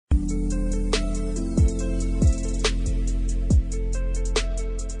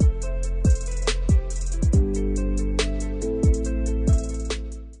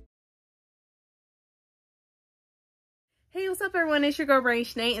up, everyone? It's your girl Brain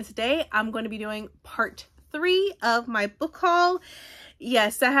Shanae, and today I'm going to be doing part 3 of my book haul.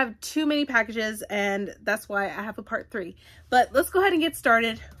 Yes, I have too many packages, and that's why I have a part 3. But let's go ahead and get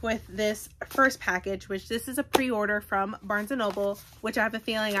started with this first package, which this is a pre-order from Barnes & Noble, which I have a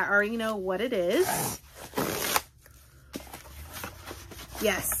feeling I already know what it is.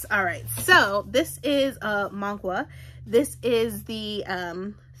 Yes, all right. So this is manga. This is the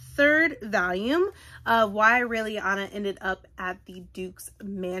third volume of Why Really Anna Ended Up at the Duke's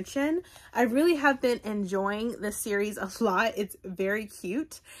Mansion. I really have been enjoying this series a lot. It's very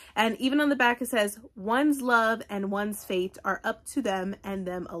cute. And even on the back it says, one's love and one's fate are up to them and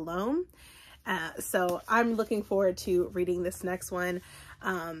them alone. So I'm looking forward to reading this next one.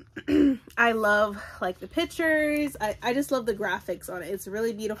 I love like the pictures. I just love the graphics on it. It's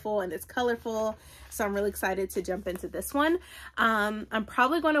really beautiful and it's colorful. So I'm really excited to jump into this one. I'm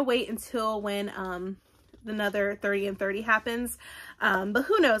probably going to wait until when another 30 and 30 happens. But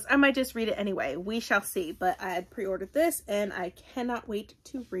who knows? I might just read it anyway. We shall see. But I had pre-ordered this and I cannot wait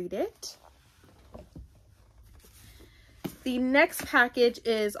to read it. The next package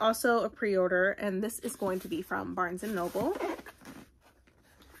is also a pre-order, and this is going to be from Barnes & Noble.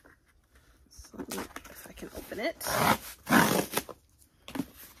 So let me, if I can open it.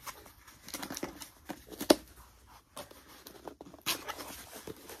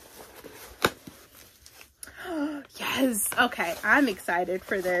 Yes, okay, I'm excited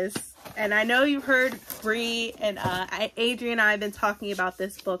for this. And I know you've heard Bree and Adrian and I have been talking about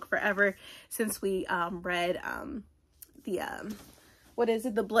this book forever since we read what is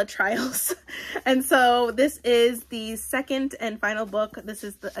it, the Blood Trials. And so this is the second and final book. This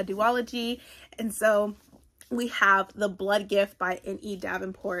is a duology, and so we have The Blood Gift by N.E.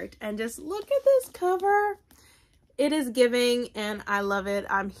 Davenport, and just look at this cover. It is giving and I love it.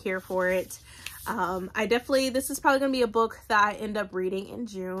 I'm here for it. This is probably gonna be a book that I end up reading in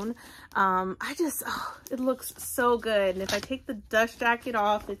June. It looks so good. And if I take the dust jacket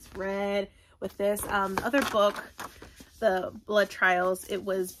off, it's red. With this other book, The Blood Trials, it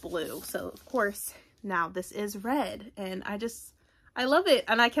was blue. So of course now this is red, and I love it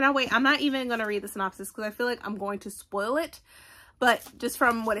and I cannot wait. I'm not even going to read the synopsis because I feel like I'm going to spoil it, but just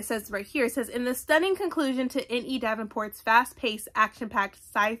from what it says right here, it says, in the stunning conclusion to N.E. Davenport's fast-paced, action-packed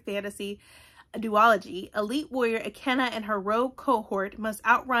sci-fantasy duology, elite warrior Akenna and her rogue cohort must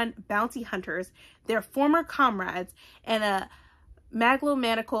outrun bounty hunters, their former comrades, and a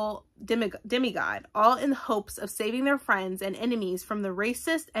megalomaniacal demigod, all in the hopes of saving their friends and enemies from the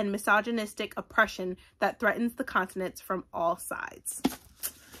racist and misogynistic oppression that threatens the continents from all sides.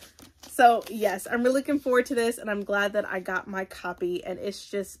 So yes, I'm really looking forward to this, and I'm glad that I got my copy, and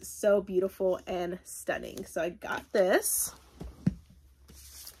it's just so beautiful and stunning. So I got this.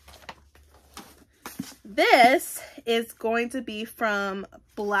 This is going to be from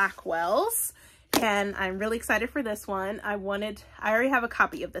Blackwell's. And I'm really excited for this one. I already have a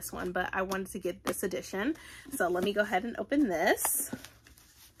copy of this one, but I wanted to get this edition. So let me go ahead and open this.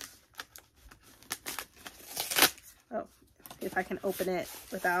 Oh, if I can open it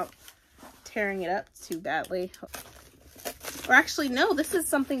without tearing it up too badly. Or actually, no, this is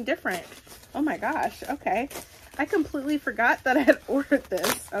something different. Oh my gosh, okay. I completely forgot that I had ordered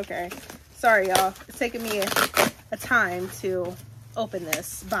this. Okay, sorry y'all. It's taking me a time to open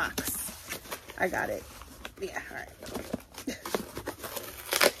this box. I got it. Yeah, all right.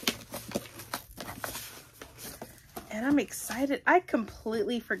 And I'm excited. I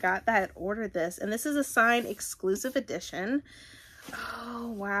completely forgot that I had ordered this. And this is a signed exclusive edition.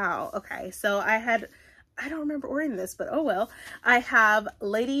 Oh, wow. Okay, so I don't remember ordering this, but oh well. I have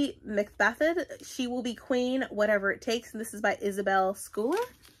Lady Macbeth, She Will Be Queen, Whatever It Takes. And this is by Isabel Schuyler.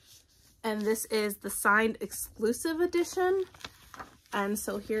 And this is the signed exclusive edition. And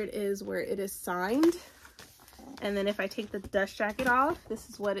so here it is where it is signed. And then if I take the dust jacket off, this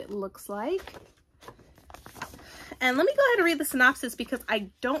is what it looks like. And let me go ahead and read the synopsis because I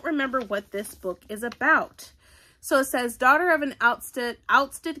don't remember what this book is about. So it says, daughter of an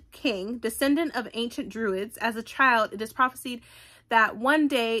ousted king, descendant of ancient druids, as a child it is prophesied that one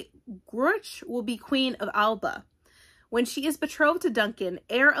day Gruch will be queen of Alba. When she is betrothed to Duncan,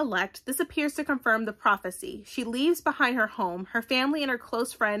 heir-elect, this appears to confirm the prophecy. She leaves behind her home, her family, and her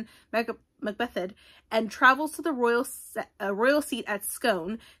close friend, Macbeth, and travels to the royal seat at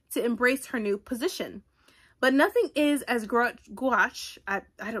Scone to embrace her new position. But nothing is as Gruach, I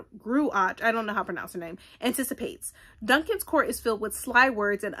don't know how to pronounce her name, anticipates. Duncan's court is filled with sly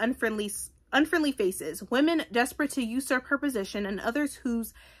words and unfriendly faces, women desperate to usurp her position, and others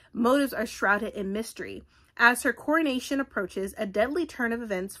whose motives are shrouded in mystery. As her coronation approaches, a deadly turn of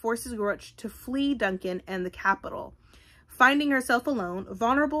events forces Gruach to flee Duncan and the capital. Finding herself alone,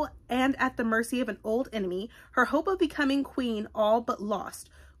 vulnerable, and at the mercy of an old enemy, her hope of becoming queen all but lost.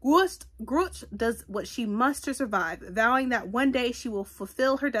 Groot does what she must to survive, vowing that one day she will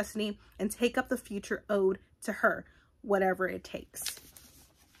fulfill her destiny and take up the future owed to her, whatever it takes.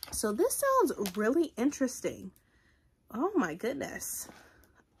 So this sounds really interesting. Oh my goodness.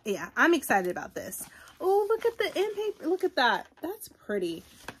 Yeah, I'm excited about this. Oh, look at the end paper. Look at that. That's pretty.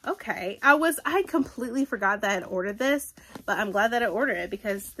 Okay. I completely forgot that I had ordered this, but I'm glad that I ordered it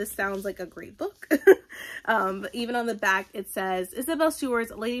because this sounds like a great book. But even on the back, it says, Isabel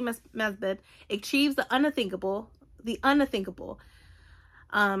Stewart's Lady Macbeth achieves the unthinkable.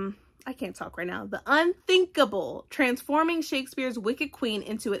 I can't talk right now. The unthinkable, transforming Shakespeare's wicked queen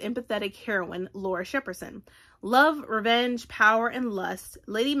into an empathetic heroine, Laura Shepperson. Love, revenge, power, and lust.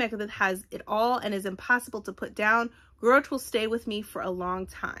 Lady Macbeth has it all and is impossible to put down. Grudge will stay with me for a long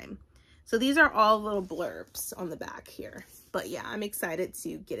time. So these are all little blurbs on the back here. But yeah, I'm excited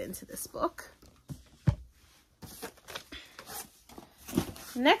to get into this book.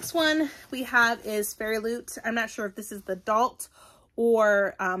 Next one we have is Fairy Loot. I'm not sure if this is the adult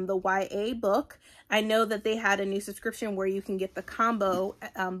or the YA book. I know that they had a new subscription where you can get the combo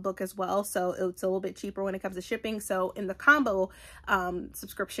book as well. So it's a little bit cheaper when it comes to shipping. So in the combo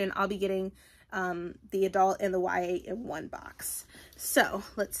subscription, I'll be getting the adult and the YA in one box. So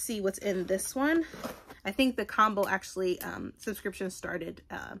let's see what's in this one. I think the combo actually subscription started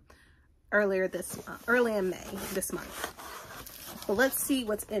early in May this month. But let's see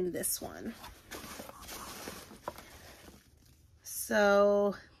what's in this one.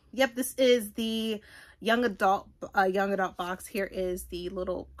 So, yep, this is the young adult box. Here is the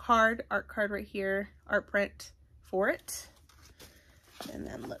little art card right here, art print for it. And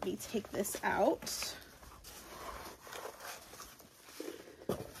then let me take this out.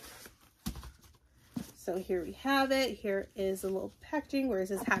 So here we have it. Here is a little packaging where it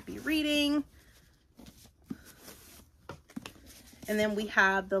says happy reading. And then we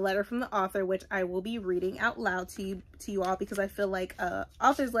have the letter from the author, which I will be reading out loud to you all, because I feel like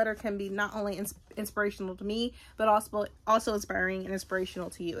author's letter can be not only inspirational to me, but also inspiring and inspirational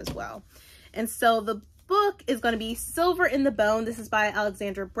to you as well. And so the book is going to be Silver in the Bone. This is by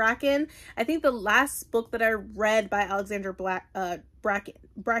Alexandra Bracken. I think the last book that I read by Alexandra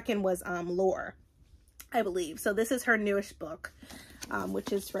Bracken was Lore, I believe. So this is her newest book,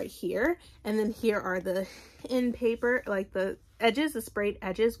 which is right here. And then here are the end paper, like the edges, the sprayed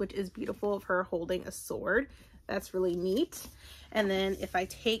edges, which is beautiful, of her holding a sword. That's really neat. And then if I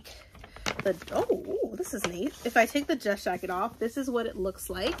take the, oh, this is neat. If I take the dust jacket off, this is what it looks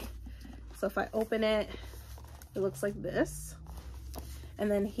like. So if I open it, it looks like this.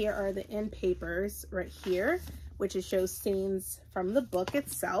 And then here are the end papers right here, which it shows scenes from the book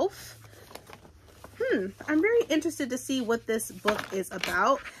itself. I'm very interested to see what this book is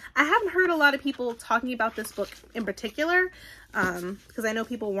about. I haven't heard a lot of people talking about this book in particular, because I know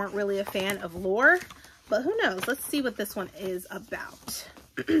people weren't really a fan of Lore, but who knows? Let's see what this one is about.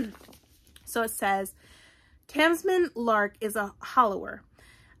 So it says, Tamsman Lark is a hollower,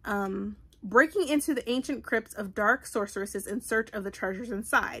 breaking into the ancient crypts of dark sorceresses in search of the treasures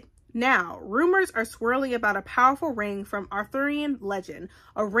inside. Now, rumors are swirling about a powerful ring from Arthurian legend,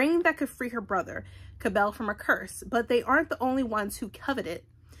 a ring that could free her brother, Cabell, from a curse, but they aren't the only ones who covet it.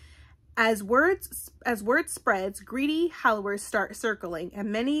 As word spreads, greedy hallowers start circling,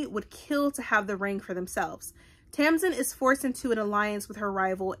 and many would kill to have the ring for themselves. Tamsin is forced into an alliance with her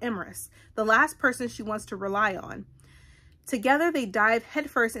rival, Emerus, the last person she wants to rely on. Together, they dive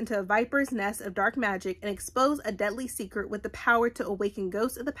headfirst into a viper's nest of dark magic and expose a deadly secret with the power to awaken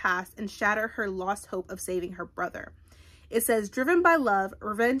ghosts of the past and shatter her lost hope of saving her brother. It says, driven by love,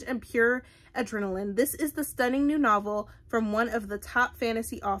 revenge, and pure adrenaline, this is the stunning new novel from one of the top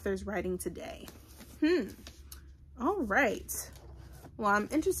fantasy authors writing today. All right. Well, I'm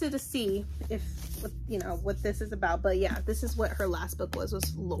interested to see if, you know, what this is about. But yeah, this is what her last book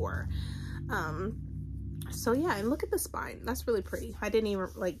was Lore. So yeah, and look at the spine. That's really pretty. I didn't even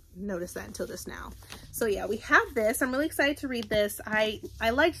like notice that until just now. So yeah, we have this. I'm really excited to read this. I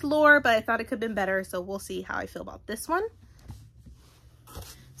liked Lore, but I thought it could have been better. So we'll see how I feel about this one.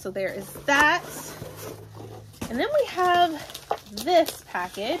 So there is that. And then we have this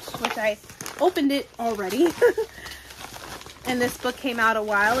package, which I opened it already. And this book came out a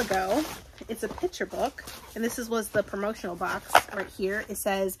while ago. It's a picture book, and this was the promotional box right here. It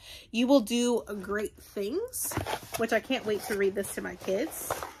says, you will do great things, which I can't wait to read this to my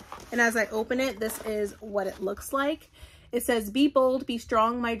kids. And as I open it, this is what it looks like. It says, be bold, be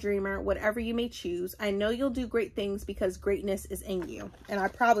strong, my dreamer, whatever you may choose. I know you'll do great things because greatness is in you. And I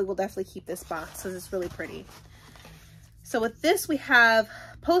probably will definitely keep this box because it's really pretty. So with this, we have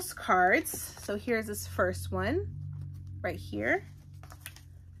postcards. So here's this first one right here.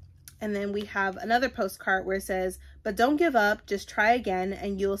 And then we have another postcard where it says, "But don't give up, just try again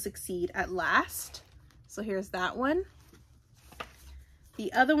and you'll succeed at last." So here's that one.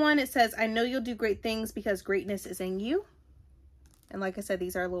 The other one, it says, "I know you'll do great things because greatness is in you." And like I said,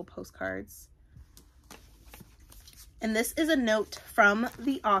 these are little postcards. And this is a note from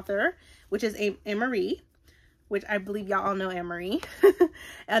the author, which is Anne-Marie, which I believe y'all all know Anne-Marie.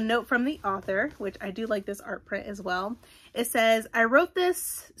 A note from the author, which I do like this art print as well. It says, "I wrote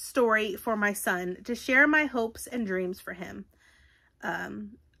this story for my son to share my hopes and dreams for him."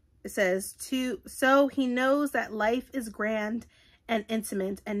 It says, so he knows that life is grand and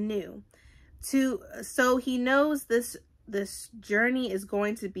intimate and new. So he knows this journey is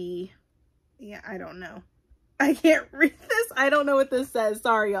going to be, I don't know. I can't read this. I don't know what this says.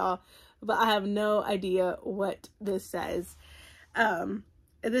 Sorry, y'all. But I have no idea what this says.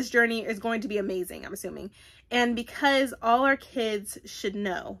 This journey is going to be amazing, I'm assuming. And because all our kids should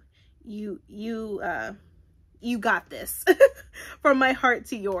know, you got this. From my heart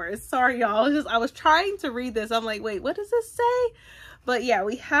to yours. Sorry, y'all. I was trying to read this. I'm like, wait, what does this say? But yeah,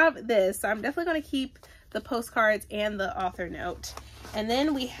 we have this. So I'm definitely going to keep the postcards and the author note. And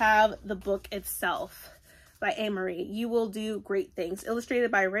then we have the book itself by Anne-Marie. "You Will Do Great Things," illustrated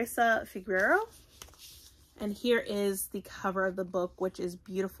by Risa Figueroa. And here is the cover of the book, which is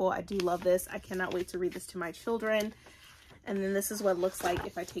beautiful. I do love this. I cannot wait to read this to my children. And then this is what it looks like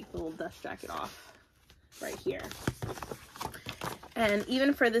if I take the little dust jacket off right here. And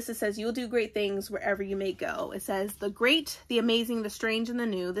even for this, it says, "You'll do great things wherever you may go." It says, "The great, the amazing, the strange, and the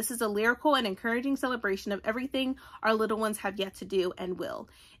new. This is a lyrical and encouraging celebration of everything our little ones have yet to do and will.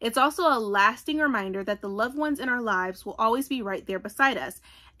 It's also a lasting reminder that the loved ones in our lives will always be right there beside us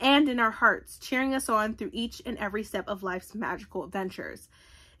and in our hearts, cheering us on through each and every step of life's magical adventures."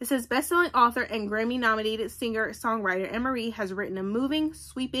 It says, "Best-selling author and Grammy-nominated singer-songwriter Anne-Marie has written a moving,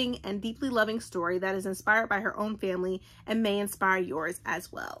 sweeping, and deeply loving story that is inspired by her own family and may inspire yours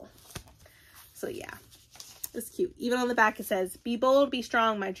as well." So yeah, it's cute. Even on the back it says, "Be bold, be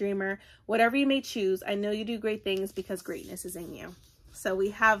strong, my dreamer. Whatever you may choose, I know you do great things because greatness is in you." So we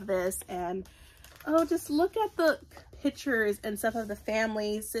have this, and oh, just look at the pictures and stuff of the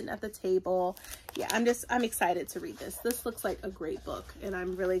family sitting at the table. Yeah, I'm excited to read this. This looks like a great book, and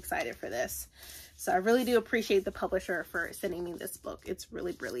I'm really excited for this. So I really do appreciate the publisher for sending me this book. It's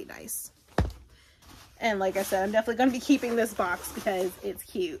really, really nice. And like I said, I'm definitely going to be keeping this box because it's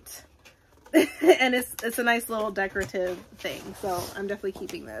cute. And it's a nice little decorative thing. So I'm definitely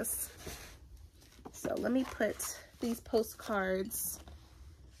keeping this. So let me put these postcards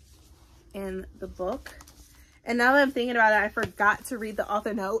in the book. And now that I'm thinking about it, I forgot to read the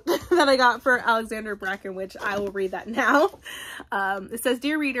author note that I got for Alexander Bracken, which I will read that now. It says,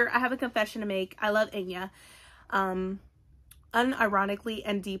 "Dear reader, I have a confession to make. I love Enya. Unironically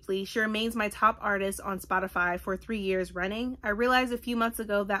and deeply. She remains my top artist on Spotify for 3 years running. I realized a few months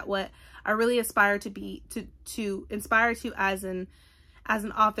ago that what I really aspire to inspire to as an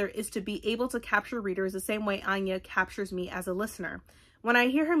author is to be able to capture readers the same way Anya captures me as a listener. When I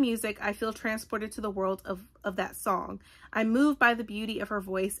hear her music, I feel transported to the world of that song. I'm moved by the beauty of her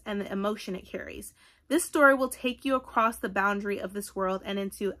voice and the emotion it carries. This story will take you across the boundary of this world and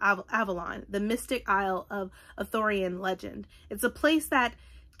into Avalon, the mystic isle of Arthurian legend. It's a place that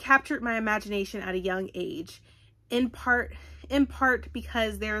captured my imagination at a young age, in part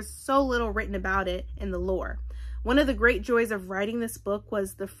because there's so little written about it in the lore. One of the great joys of writing this book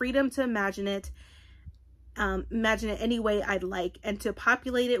was the freedom to imagine it any way I'd like, and to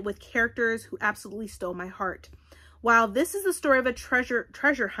populate it with characters who absolutely stole my heart. While this is the story of a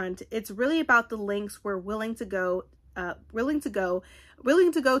treasure hunt, it's really about the lengths we're willing to go to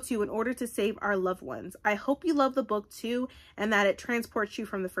in order to save our loved ones. I hope you love the book too, and that it transports you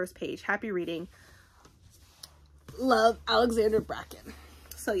from the first page. Happy reading. Love, Alexander Bracken.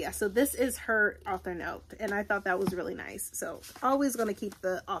 So yeah, so this is her author note, and I thought that was really nice. So always going to keep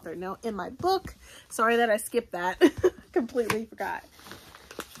the author note in my book. Sorry that I skipped that. Completely forgot.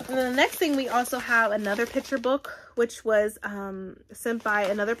 And then the next thing, we also have another picture book, which was sent by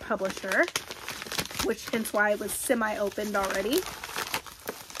another publisher, which hence why it was semi-opened already.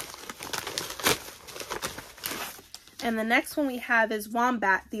 And the next one we have is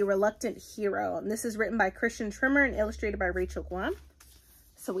Wombat, the Reluctant Hero. And this is written by Christian Trimmer and illustrated by Rachel Guam.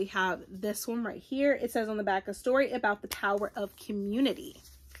 So we have this one right here. It says on the back, a story about the power of community,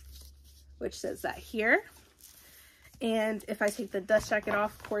 which says that here. And if I take the dust jacket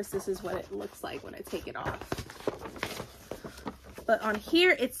off, of course, this is what it looks like when I take it off. But on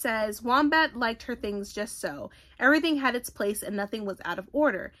here it says, Wombat liked her things just so. Everything had its place and nothing was out of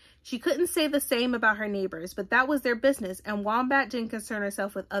order. She couldn't say the same about her neighbors, but that was their business, and Wombat didn't concern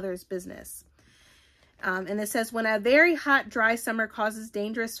herself with others' business. And it says, when a very hot, dry summer causes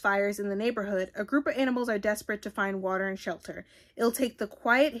dangerous fires in the neighborhood, a group of animals are desperate to find water and shelter. It'll take the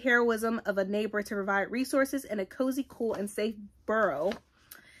quiet heroism of a neighbor to provide resources and a cozy, cool, and safe burrow.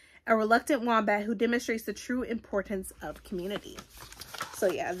 A reluctant wombat who demonstrates the true importance of community.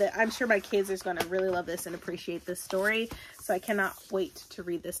 So yeah, I'm sure my kids are going to really love this and appreciate this story. So I cannot wait to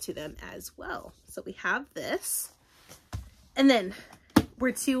read this to them as well. So we have this. And then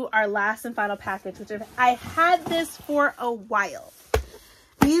we're to our last and final package, which I had this for a while.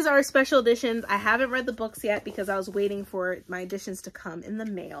 These are special editions. I haven't read the books yet because I was waiting for my editions to come in the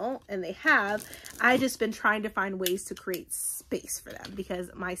mail, and they have. I just been trying to find ways to create space for them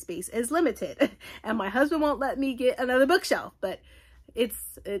because my space is limited and my husband won't let me get another bookshelf, but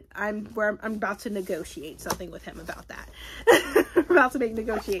I'm about to negotiate something with him about that. We're about to make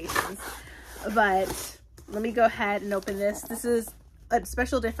negotiations. But let me go ahead and open this. This is a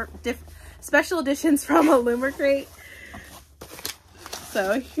special editions from a Loomer Crate.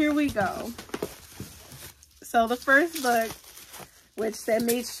 So here we go. So the first book, which they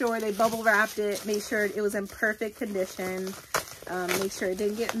made sure they bubble wrapped it, made sure it was in perfect condition, made sure it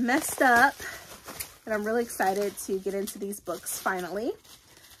didn't get messed up. And I'm really excited to get into these books finally.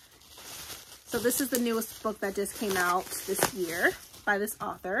 So this is the newest book that just came out this year by this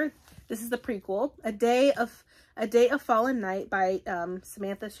author. This is the prequel, A Day of Fallen Night by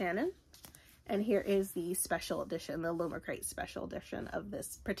Samantha Shannon. And here is the special edition, the Loomer Crate special edition of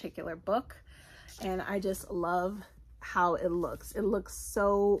this particular book. And I just love how it looks. It looks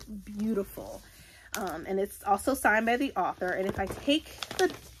so beautiful. And it's also signed by the author. And if I take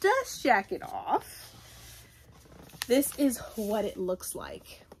the dust jacket off, this is what it looks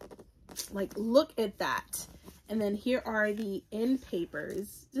like. Like, look at that. And then here are the end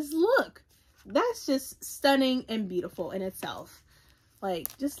papers. Just look. That's just stunning and beautiful in itself.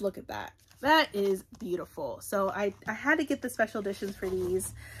 Like, just look at that. That is beautiful. So I had to get the special editions for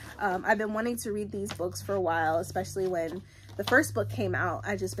these. I've been wanting to read these books for a while, especially when the first book came out.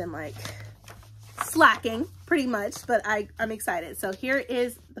 I've just been like slacking pretty much, but I'm excited. So here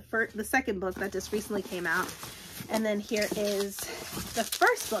is the second book that just recently came out. And then here is the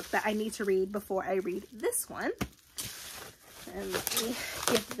first book that I need to read before I read this one. And let me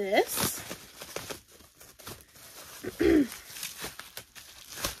get this.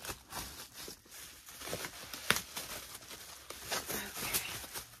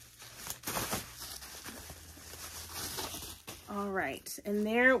 All right, and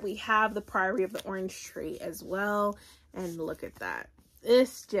there we have the Priory of the Orange Tree as well. And look at that.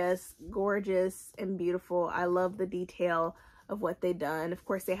 It's just gorgeous and beautiful. I love the detail of what they've done. Of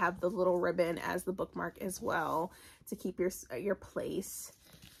course, they have the little ribbon as the bookmark as well to keep your place.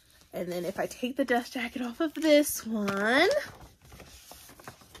 And then if I take the dust jacket off of this one,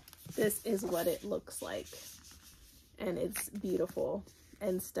 this is what it looks like. And it's beautiful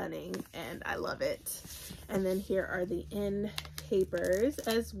and stunning, and I love it. And then here are the end papers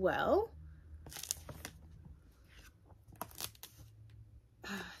as well.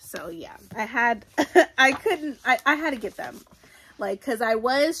 So yeah, I had to get them, like, because I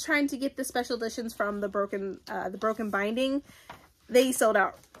was trying to get the special editions from the broken binding. They sold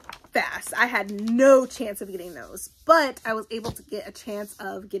out fast. I had no chance of getting those, but I was able to get a chance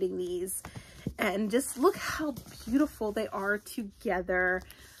of getting these. And just look how beautiful they are together.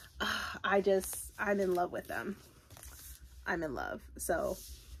 I'm in love with them. I'm in love. So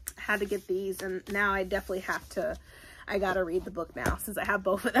I had to get these, and now I definitely I gotta read the book now since I have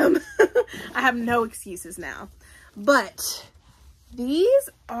both of them. I have no excuses now. But these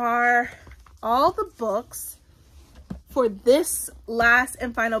are all the books for this last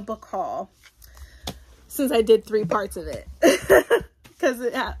and final book haul, since I did 3 parts of it. Because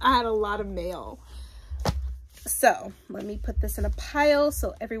I had a lot of mail. So let me put this in a pile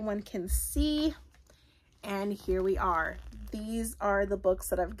so everyone can see. And here we are. These are the books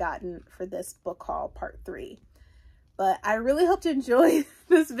that I've gotten for this book haul part 3. But I really hope you enjoyed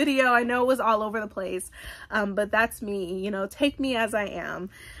this video. I know it was all over the place, but that's me, you know, take me as I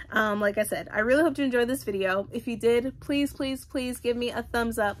am. Like I said, I really hope you enjoyed this video. If you did, please, please, please give me a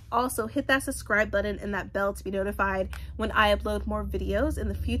thumbs up. Also, hit that subscribe button and that bell to be notified when I upload more videos in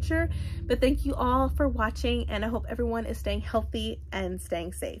the future. But thank you all for watching, and I hope everyone is staying healthy and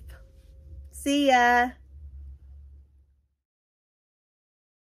staying safe. See ya!